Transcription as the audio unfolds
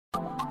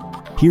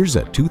Here's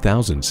a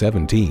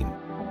 2017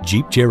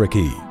 Jeep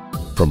Cherokee.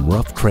 From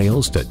rough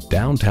trails to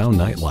downtown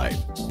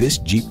nightlife, this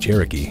Jeep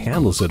Cherokee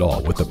handles it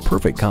all with the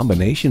perfect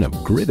combination of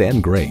grit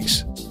and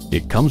grace.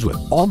 It comes with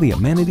all the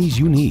amenities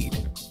you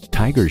need: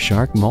 Tiger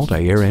Shark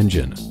multi-air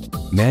engine,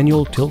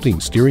 manual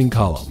tilting steering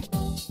column,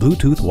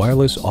 Bluetooth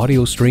wireless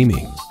audio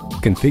streaming,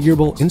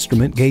 configurable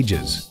instrument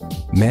gauges,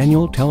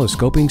 manual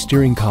telescoping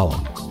steering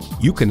column.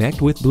 You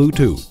connect with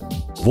Bluetooth,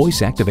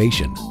 voice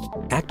activation,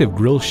 active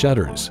grille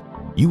shutters,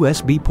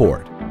 USB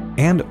port,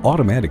 and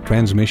automatic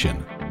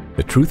transmission.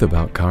 The truth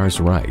about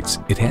cars writes,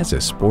 it has a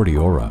sporty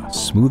aura,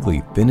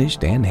 smoothly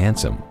finished and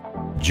handsome.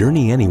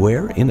 Journey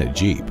anywhere in a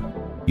Jeep.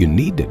 You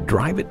need to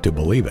drive it to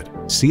believe it.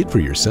 See it for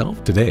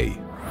yourself today.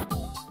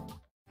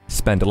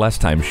 Spend less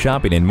time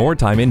shopping and more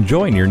time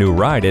enjoying your new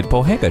ride at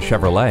Pohanka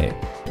Chevrolet.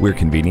 We're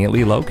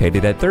conveniently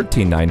located at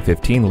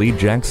 13915 Lee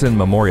Jackson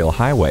Memorial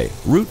Highway,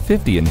 Route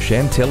 50 in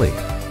Chantilly.